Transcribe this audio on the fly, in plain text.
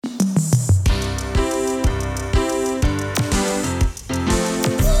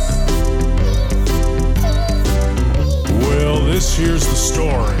here's the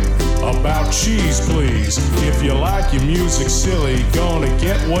story about Cheeze Pleeze. If you like your music silly, gonna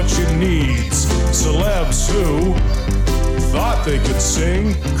get what you need. Celebs who thought they could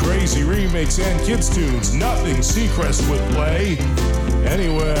sing crazy remakes and kids' tunes. Nothing Seacrest would play.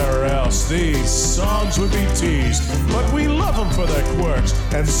 Anywhere else, these songs would be teased. But we love them for their quirks,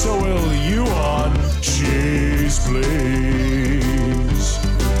 and so will you on Cheeze Pleeze.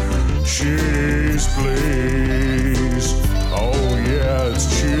 Cheeze Pleeze. Oh yeah,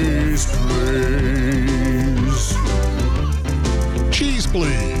 it's Cheeze Pleeze. Cheeze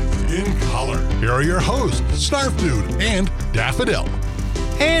Pleeze in color. Here are your hosts, Snarf Dude and Daffodil.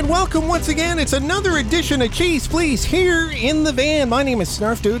 And welcome once again. It's another edition of Cheeze Pleeze here in the van. My name is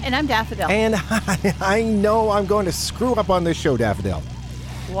Snarf Dude. And I'm Daffodil. And I know I'm going to screw up on this show, Daffodil.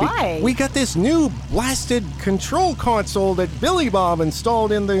 Why? We got this new blasted control console that Billy Bob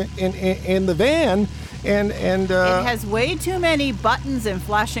installed in the van, and it has way too many buttons and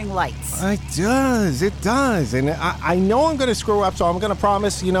flashing lights. It does, and I know I'm going to screw up, so I'm going to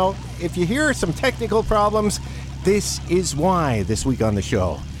promise. If you hear some technical problems, this is why this week on the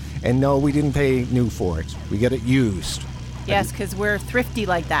show. And no, we didn't pay new for it. We get it used. Yes, because we're thrifty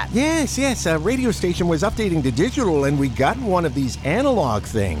like that. Yes. A radio station was updating to digital, and we got one of these analog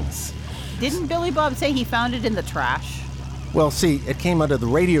things. Didn't Billy Bob say he found it in the trash? Well, see, it came out of the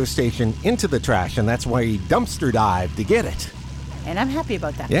radio station into the trash, and that's why he dumpster dived to get it. And I'm happy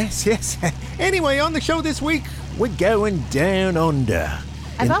about that. Yes. Anyway, on the show this week, we're going down under.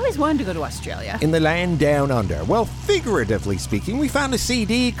 I've always wanted to go to Australia. In the land down under. Well, figuratively speaking, we found a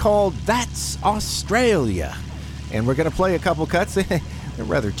CD called That's Australia. And we're going to play a couple cuts. They're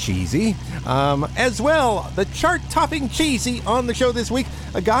rather cheesy. As well, the chart-topping cheesy on the show this week.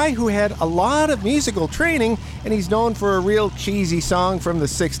 A guy who had a lot of musical training, and he's known for a real cheesy song from the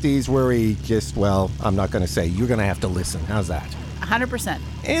 60s where he just, I'm not going to say. You're going to have to listen. How's that? 100%.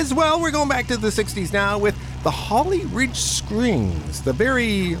 As well, we're going back to the 60s now with the Holly Ridge Screams, the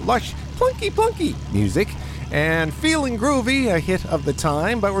very lush plunky music, and Feeling Groovy, a hit of the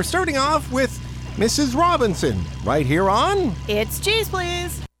time. But we're starting off with Mrs. Robinson, right here on It's Cheeze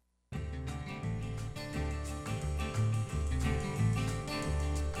Pleeze.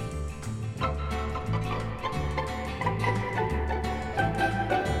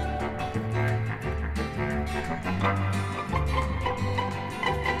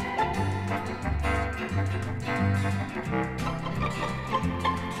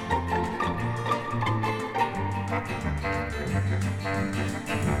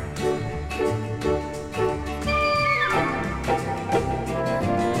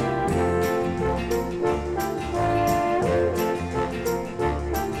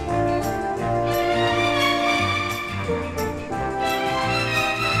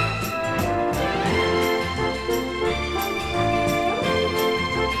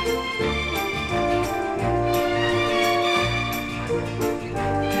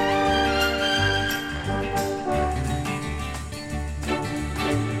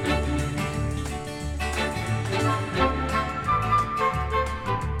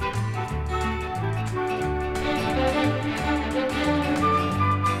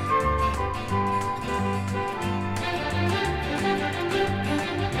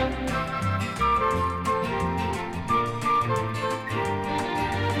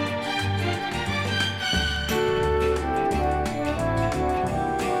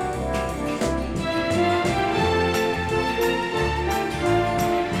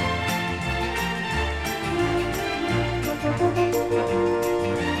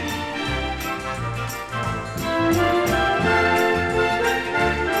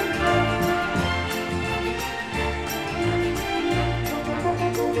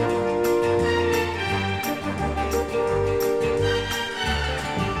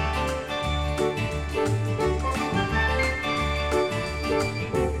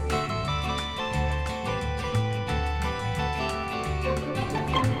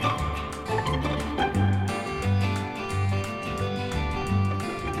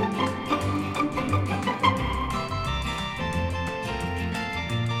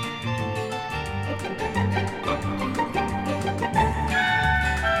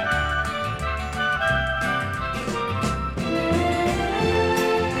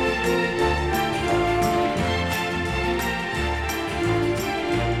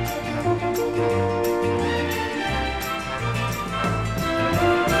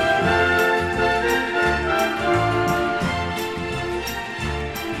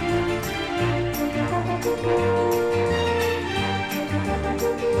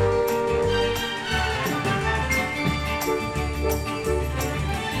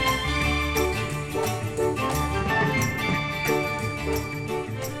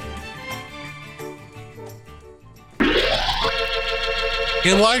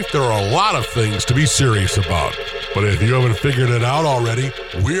 In life, there are a lot of things to be serious about. But if you haven't figured it out already,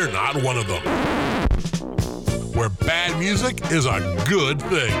 we're not one of them. Where bad music is a good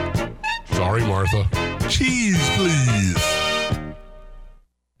thing. Sorry, Martha. Cheeze, please.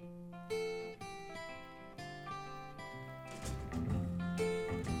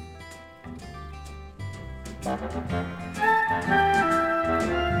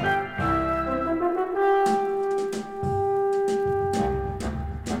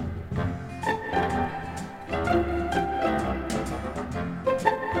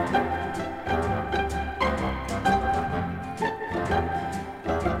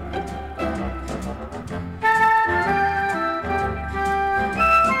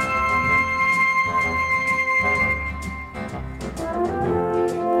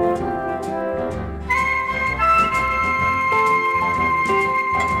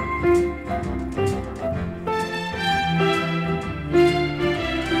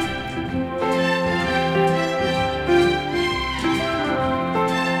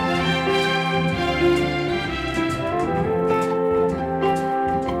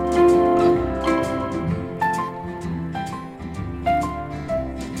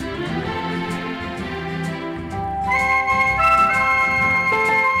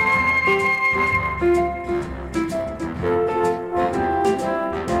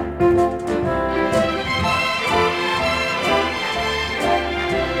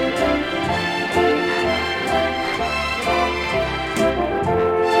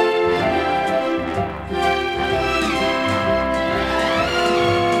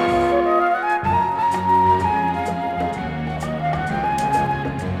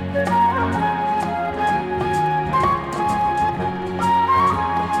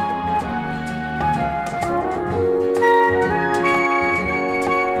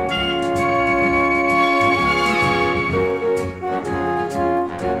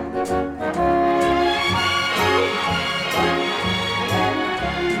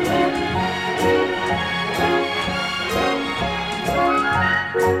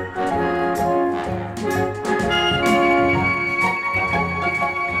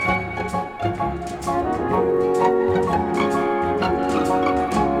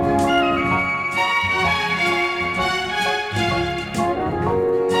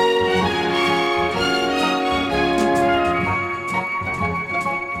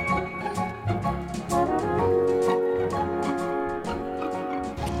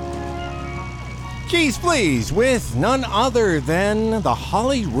 Cheeze Pleeze with none other than the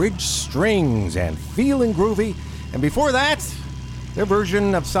Holly Ridge Strings and Feelin' Groovy. And before that, their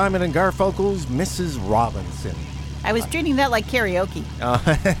version of Simon and Garfunkel's Mrs. Robinson. I was treating that like karaoke.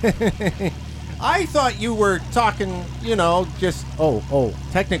 I thought you were talking, just,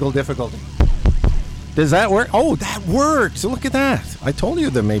 technical difficulty. Does that work? Oh, that works. Look at that. I told you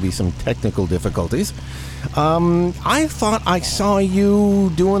there may be some technical difficulties. I thought I saw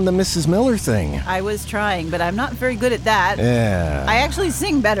you doing the Mrs. Miller thing. I was trying, but I'm not very good at that. Yeah. I actually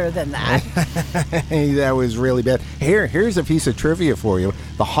sing better than that. That was really bad. Here's a piece of trivia for you.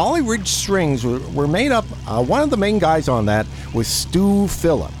 The Holly Ridge Strings were made up, one of the main guys on that was Stu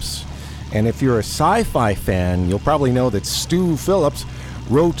Phillips. And if you're a sci-fi fan, you'll probably know that Stu Phillips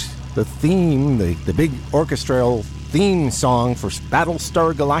wrote the theme, the big orchestral theme song for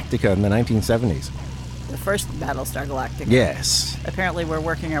Battlestar Galactica in the 1970s. The first Battlestar Galactica. Yes. Apparently we're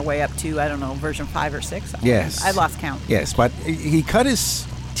working our way up to, version 5 or 6. Yes. I lost count. Yes, but he cut his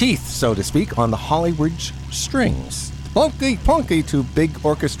teeth, so to speak, on the Holly Ridge Strings. Plunky to big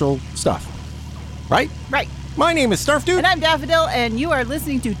orchestral stuff. Right? Right. My name is Snarf Dude. And I'm Daffodil, and you are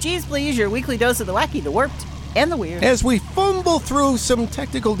listening to Cheeze Pleeze, your weekly dose of the wacky, the warped, and the weird. As we fumble through some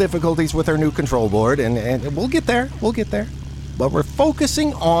technical difficulties with our new control board, and we'll get there. But we're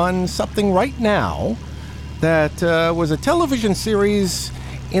focusing on something right now that was a television series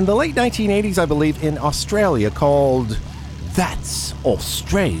in the late 1980s, I believe, in Australia called That's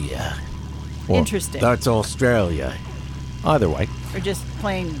Australia. Or Interesting. That's Australia. Either way. Or just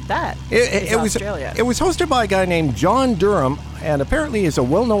plain that. It was Australia. It was hosted by a guy named John Durham, and apparently is a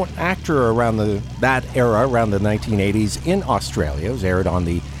well-known actor around that era, around the 1980s in Australia. It was aired on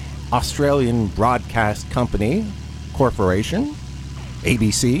the Australian Broadcast Company Corporation,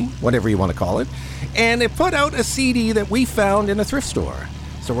 ABC, whatever you want to call it. And it put out a CD that we found in a thrift store.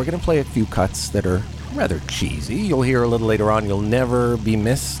 So we're going to play a few cuts that are rather cheesy. You'll hear a little later on, You'll Never Be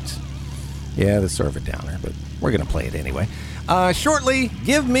Missed. Yeah, that's sort of a downer, but we're going to play it anyway. Shortly,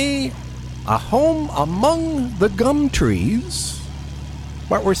 Give Me a Home Among the Gum Trees.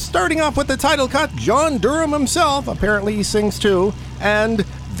 But we're starting off with the title cut. John Durham himself, apparently he sings too. And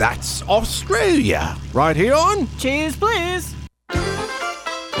That's Australia. Right here on Cheeze Pleeze.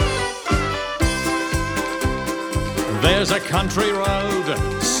 There's a country road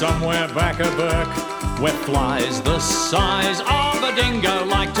somewhere back of Burke where flies the size of a dingo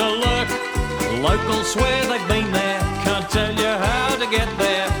like to lurk. Locals swear they've been there, can't tell you how to get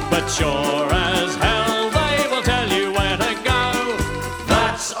there, but sure as hell they will tell you where to go.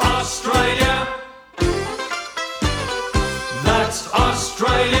 That's Australia. That's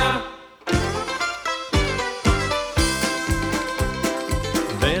Australia.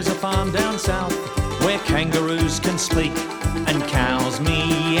 There's a farm down south where kangaroos can speak and cows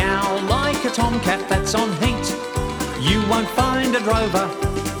meow like a tomcat that's on heat. You won't find a drover,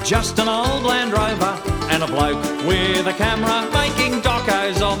 just an old Land Rover and a bloke with a camera making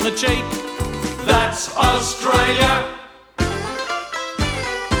docos on the cheap. That's Australia.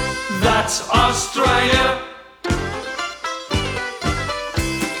 That's Australia.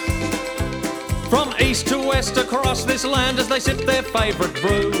 From east to west across this land as they sip their favourite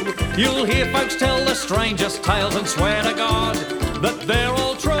brew, you'll hear folks tell the strangest tales and swear to God that they're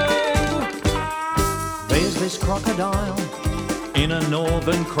all true. There's this crocodile in a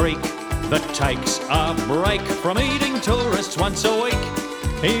northern creek that takes a break from eating tourists once a week.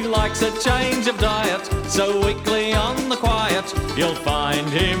 He likes a change of diet, so weekly on the quiet you'll find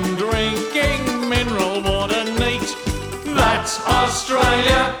him drinking mineral water neat. That's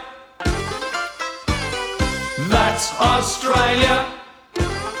Australia. That's Australia.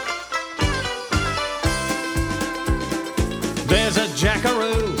 There's a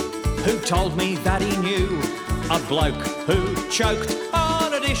jackaroo who told me that he knew a bloke who choked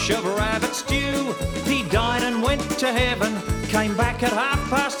on a dish of rabbit stew. He died and went to heaven, came back at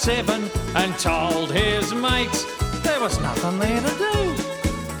 7:30 and told his mates there was nothing there to do.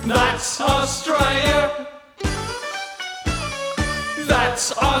 That's Australia.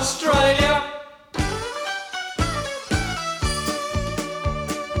 That's Australia.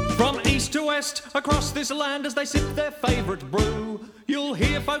 From east to west, across this land as they sip their favourite brew, you'll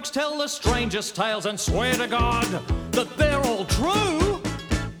hear folks tell the strangest tales and swear to God that they're all true.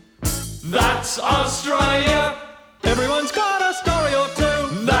 That's Australia. Everyone's got a story or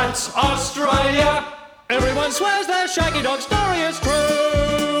two. That's Australia. Everyone swears their shaggy dog story is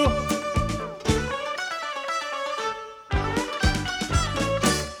true.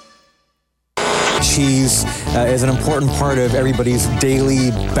 Cheese is an important part of everybody's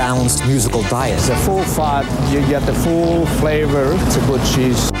daily balanced musical diet. It's a full fat, you get the full flavor. It's a good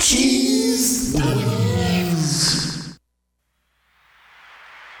cheese. Cheeze Pleeze.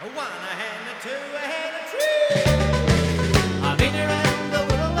 I've been around the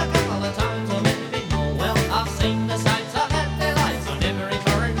world a couple of times, or maybe more. Well, I've seen the sights, I've had the lights on every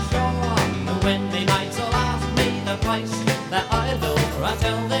foreign shore. When me mates all ask me the place that I adore, I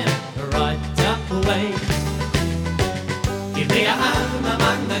tell them right away. Give me a home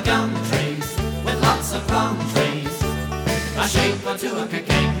among the gum trees with lots of plum trees. A sheep or two, a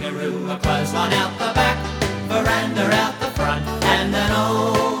kangaroo, a clothesline out the back, veranda out the front, and an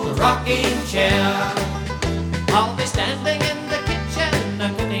old rocking chair. I'll be standing in the kitchen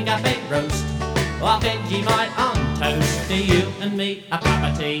and cooking up a roast, while Vegemite on toast. To you and me a cup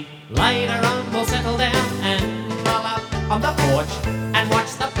of tea. Later on we'll settle down and roll up on the porch and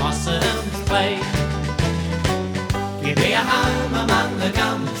watch the possums play. Give me a home among the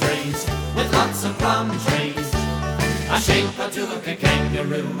gum trees with lots of plum trees. A sheep or two, a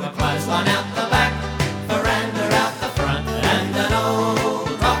kangaroo, a clothesline out the back, veranda out the front, and an old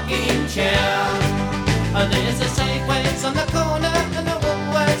rocking chair. There's a Safeways on the corner and a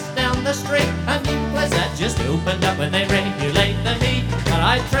Woolworths down the street. A new place that just opened up when they regulate the heat. But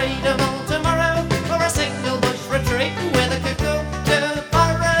I'd trade them all tomorrow for a single bush retreat where the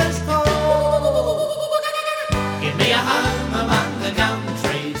kookaburras call. Give me a home among the gum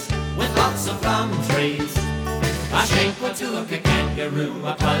trees with lots of plum trees. A sheep or two, a kangaroo,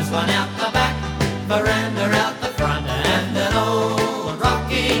 a clothesline out the back, veranda out the front, and an old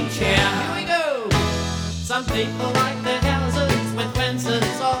rocking chair. Here we go! Some people like their houses with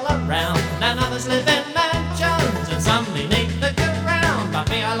fences all around, and others live in mansions, and some need the ground. But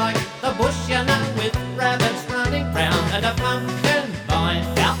me, I like the bush, you know, with rabbits running round, and a pumpkin vine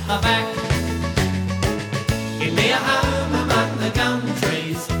out the back. Give me a home among the gum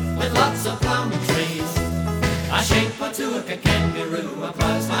trees with lots of plum trees. A sheep or two, a kangaroo, a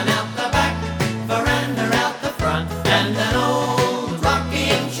clothesline out the back, veranda out the front, and an old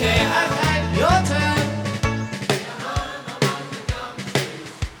rocking chair. Okay, your turn.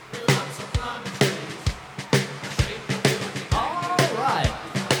 All right.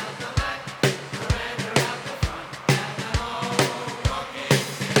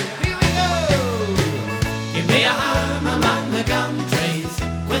 Here we go. Give me a home among the gum trees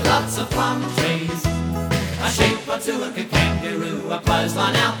with lots of plum trees. A sheep or two, a kangaroo, a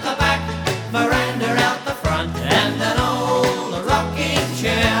clothesline out the back, veranda out the front, and an old rocking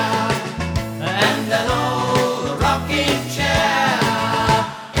chair, and an old rocking chair.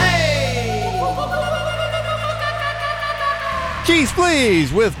 Hey! Cheeze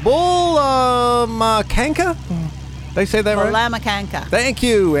Pleeze with Bull Macanka. They say that right? Bulamakanka. Thank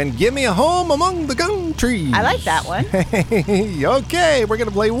you, and give me a home among the gum trees. I like that one. Okay, we're going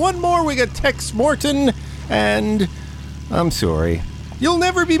to play one more. We got Tex Morton, and I'm sorry. You'll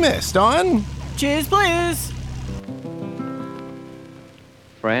never be missed on Cheeze Pleeze.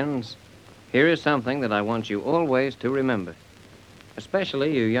 Friends, here is something that I want you always to remember,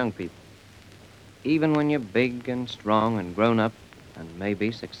 especially you young people. Even when you're big and strong and grown up and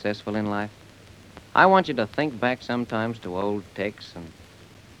maybe successful in life, I want you to think back sometimes to old Tex and,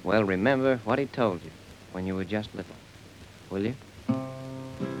 well, remember what he told you when you were just little. Will you?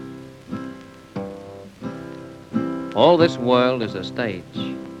 All this world is a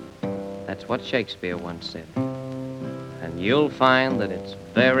stage. That's what Shakespeare once said. And you'll find that it's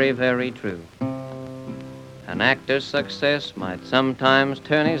very, very true. An actor's success might sometimes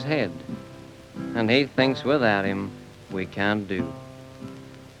turn his head, and he thinks without him we can't do.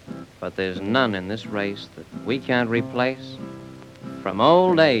 But there's none in this race that we can't replace, from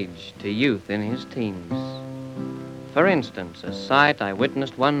old age to youth in his teens. For instance, a sight I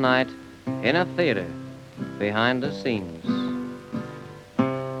witnessed one night in a theater behind the scenes.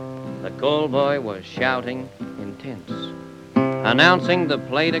 The call boy was shouting intense, announcing the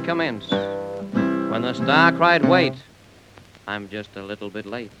play to commence. When the star cried, "Wait, I'm just a little bit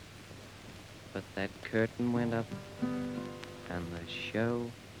late." But that curtain went up, and the show,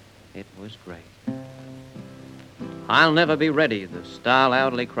 it was great. "I'll never be ready," the star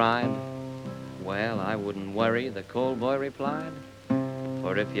loudly cried. "Well, I wouldn't worry," the call boy replied,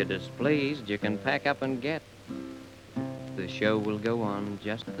 "for if you're displeased, you can pack up and get. The show will go on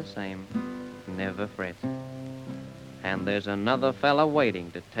just the same, never fret. And there's another fella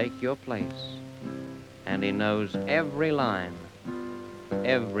waiting to take your place, and he knows every line,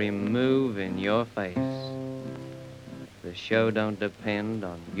 every move in your face. The show don't depend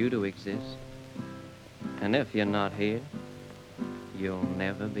on you to exist, and if you're not here, you'll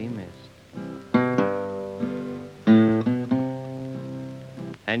never be missed."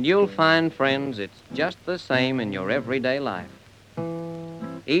 And you'll find, friends, it's just the same in your everyday life.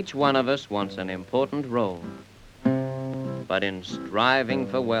 Each one of us wants an important role, but in striving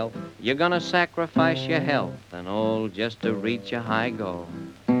for wealth, you're gonna sacrifice your health and all just to reach a high goal.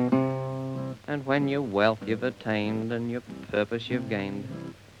 And when your wealth you've attained and your purpose you've gained,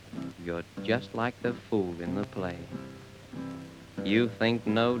 you're just like the fool in the play. You think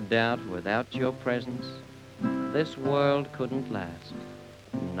no doubt without your presence, this world couldn't last,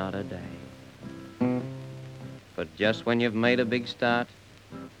 not a day. But just when you've made a big start,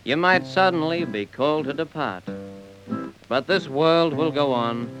 you might suddenly be called to depart. But this world will go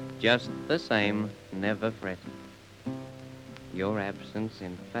on just the same, never fret. Your absence,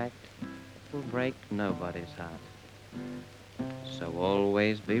 in fact, will break nobody's heart. So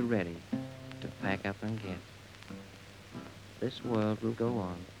always be ready to pack up and get. This world will go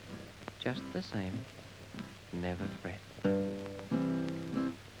on just the same, never fret.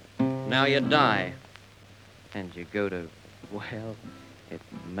 Now you die, and you go to, well, it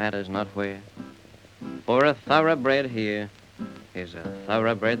matters not where. For a thoroughbred here is a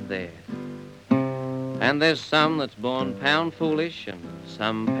thoroughbred there. And there's some that's born pound foolish and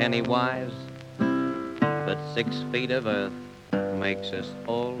some penny wise, but 6 feet of earth makes us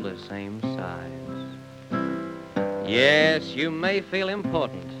all the same size. Yes, you may feel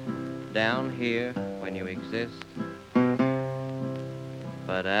important down here when you exist,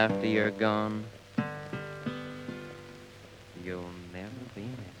 but after you're gone, you'll never be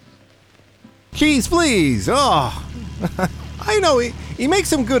missed. Cheeze Pleeze. Oh, I know he makes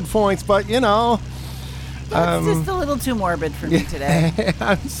some good points, but you know. That's just a little too morbid for me today.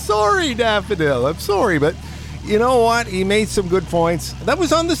 I'm sorry, Daffodil. I'm sorry, but you know what? He made some good points. That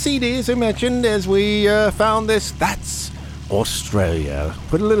was on the CD, as I mentioned, as we found this. That's Australia.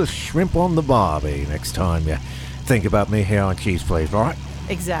 Put a little shrimp on the barbie next time you think about me here on Cheeze Pleeze, all right?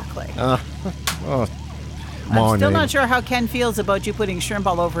 Exactly. Oh, I'm still not sure how Ken feels about you putting shrimp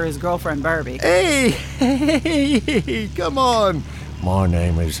all over his girlfriend Barbie. Hey, come on. My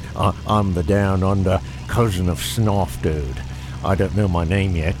name is, I'm the down under cousin of Snarf Dude. I don't know my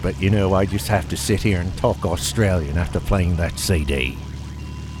name yet, but you know, I just have to sit here and talk Australian after playing that CD.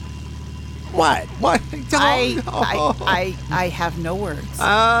 What? I have no words.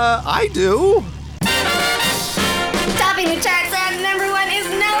 I do. Topping the charts at #1 is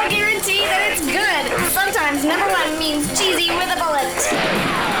no guarantee that it's good. Sometimes #1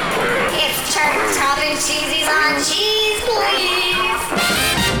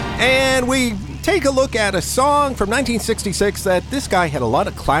 take a look at a song from 1966 that this guy had a lot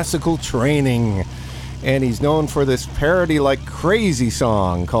of classical training. And he's known for this parody like crazy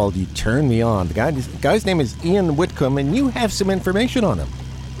song called You Turn Me On. The guy's name is Ian Whitcomb, and you have some information on him.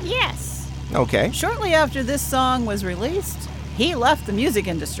 Yes. Okay. Shortly after this song was released, he left the music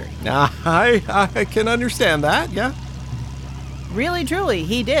industry. I can understand that, yeah. Really, truly,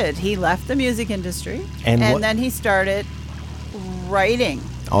 he did. He left the music industry, and then he started writing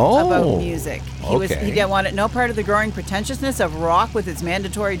about music. He didn't want no part of the growing pretentiousness of rock with its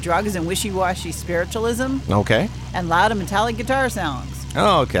mandatory drugs and wishy-washy spiritualism. Okay. And loud and metallic guitar sounds.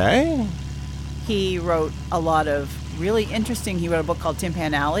 Okay. He wrote a lot of really interesting. He wrote a book called Tin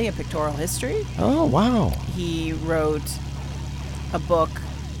Pan Alley, A Pictorial History. Oh, wow. He wrote a book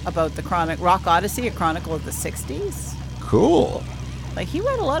about the Rock Odyssey, a chronicle of the 60s. Cool. Like, he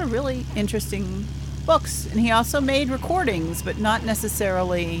wrote a lot of really interesting books, and he also made recordings, but not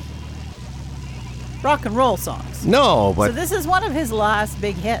necessarily rock and roll songs. No, but... So this is one of his last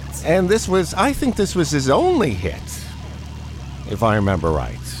big hits. And I think this was his only hit, if I remember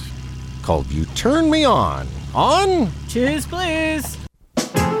right, called You Turn Me On. On? Cheeze Pleeze.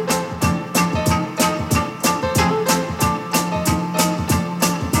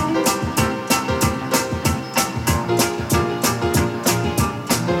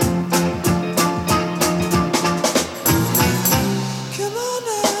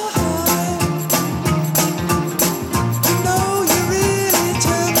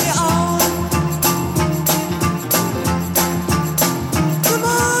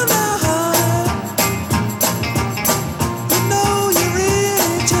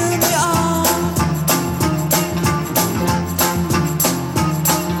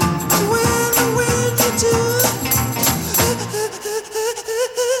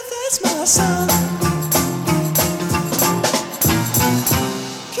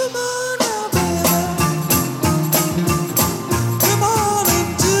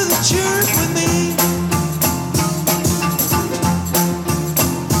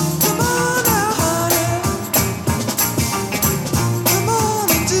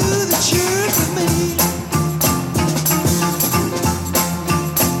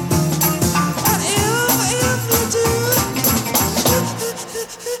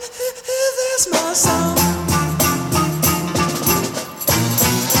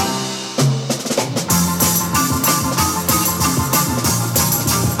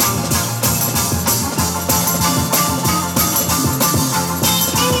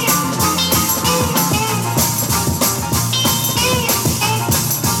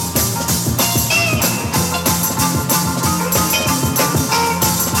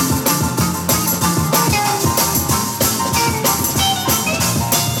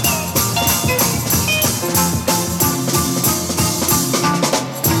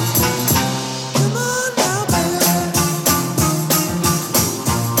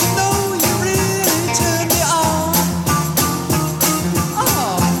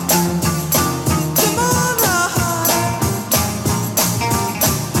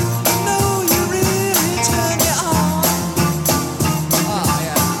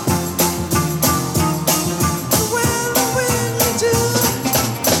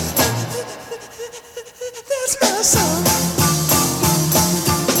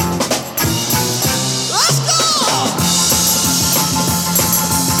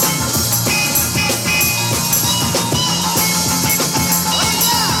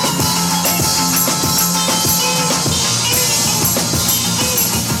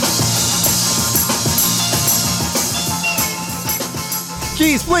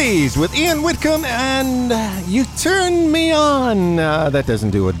 Cheeze Pleeze with Ian Whitcomb and You Turn Me On. That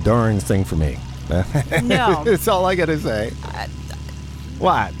doesn't do a darn thing for me. No. That's all I got to say.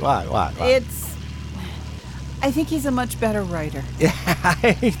 What? I think he's a much better writer. Yeah,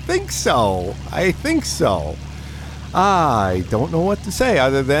 I think so. I don't know what to say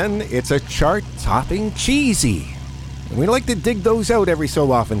other than it's a chart-topping cheesy. And we like to dig those out every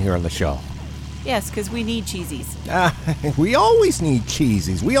so often here on the show. Yes, because we need cheesies. We always need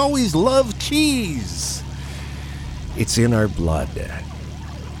cheesies. We always love cheese. It's in our blood.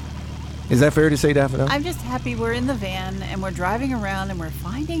 Is that fair to say, Daffodil? I'm just happy we're in the van and we're driving around and we're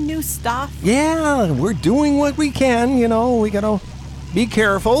finding new stuff. Yeah, we're doing what we can. You know, we got to be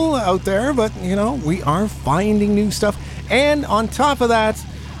careful out there, but, you know, we are finding new stuff. And on top of that,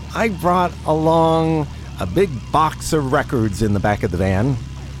 I brought along a big box of records in the back of the van.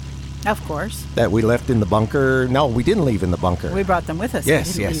 Of course. That we left in the bunker. No, we didn't leave in the bunker. We brought them with us.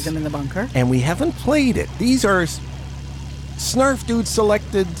 Yes, we didn't leave them in the bunker. And we haven't played it. These are Snarf Dude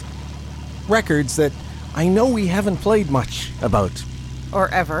selected records that I know we haven't played much about. Or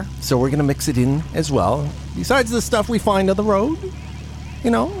ever. So we're going to mix it in as well. Besides the stuff we find on the road,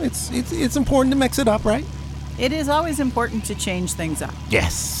 it's important to mix it up, right? It is always important to change things up.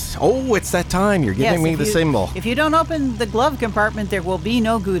 Yes. Oh, it's that time. You're giving me the symbol. If you don't open the glove compartment, there will be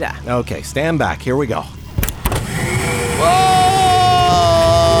no Gouda. Okay, stand back. Here we go.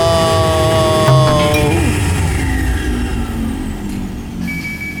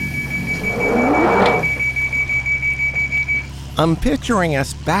 I'm picturing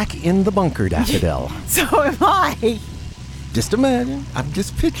us back in the bunker, Daffodil. So am I. Just imagine. I'm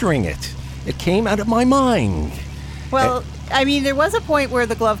just picturing it. It came out of my mind. Well, there was a point where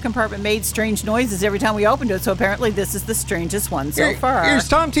the glove compartment made strange noises every time we opened it, so apparently this is the strangest one so far. Here's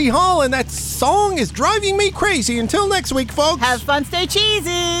Tom T. Hall, and that song is driving me crazy. Until next week, folks. Have fun, stay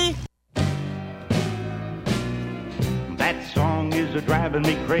cheesy. That song is driving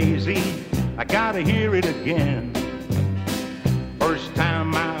me crazy. I gotta hear it again. First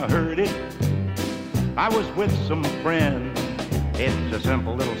time I heard it, I was with some friends. It's a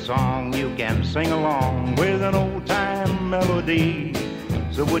simple little song you can sing along with an old-time melody.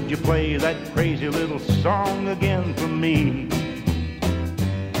 So would you play that crazy little song again for me?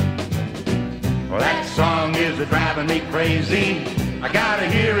 Well, that song is driving me crazy. I gotta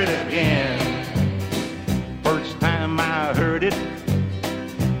hear it again. First time I heard it,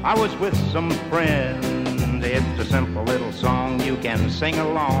 I was with some friends. It's a simple little song you can sing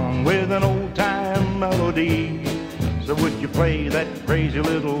along with an old-time melody. So would you play that crazy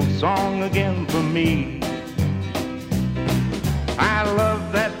little song again for me? I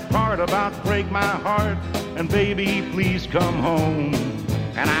love that part about break my heart and baby please come home.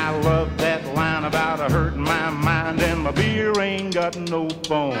 And I love that line about hurting my mind and my beer ain't got no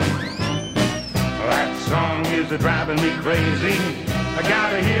bone. That song is driving me crazy. I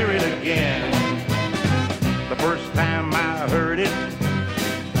gotta hear it again. The first time I heard it,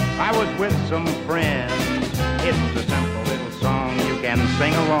 I was with some friends. It's a simple little song you can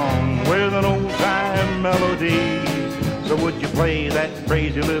sing along with an old-time melody. So would you play that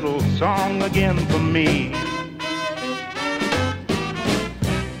crazy little song again for me?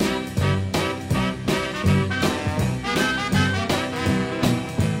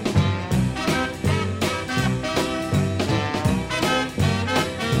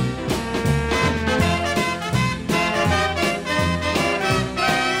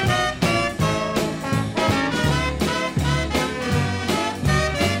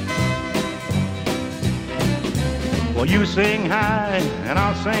 Well, you sing high and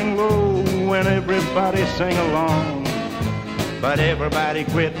I'll sing low and everybody sing along. But everybody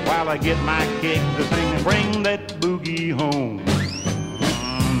quit while I get my kick to sing and bring that boogie home.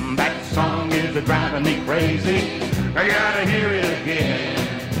 That song is driving me crazy. I gotta hear it again.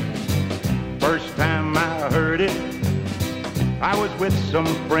 First time I heard it, I was with some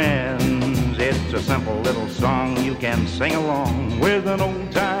friends. It's a simple little song you can sing along with an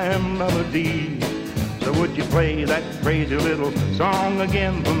old-time melody. So would you play that crazy little song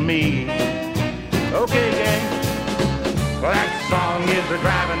again for me? Okay, gang. Well, that song is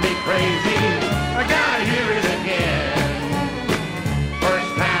driving me crazy. I gotta hear it again. First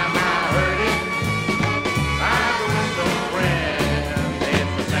time I heard it, I was with some friends.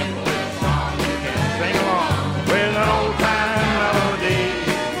 It's a simple little song you can sing along with an old-time melody.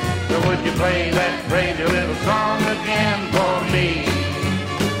 So would you play that crazy little song again for me?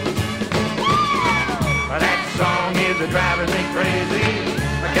 That song is driving me crazy.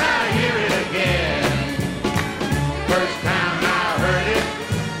 I gotta hear it again. First time I heard it,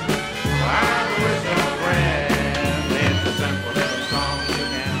 I was with some friends. It's a simple little song you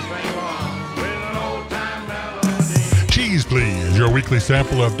can sing along with an old-time melody. Cheeze Pleeze, your weekly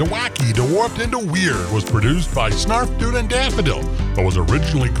sample of DeWacky, DeWarped, and DeWeird was produced by Snarf and Daffodil, but was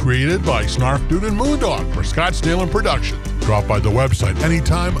originally created by Snarf and Moondog for Scottsdale and Production. Drop by the website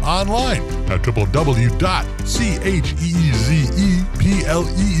anytime online at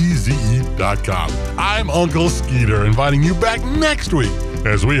www.cheezepleeze.com. I'm Uncle Skeeter, inviting you back next week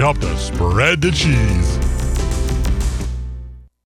as we help to spread the cheese.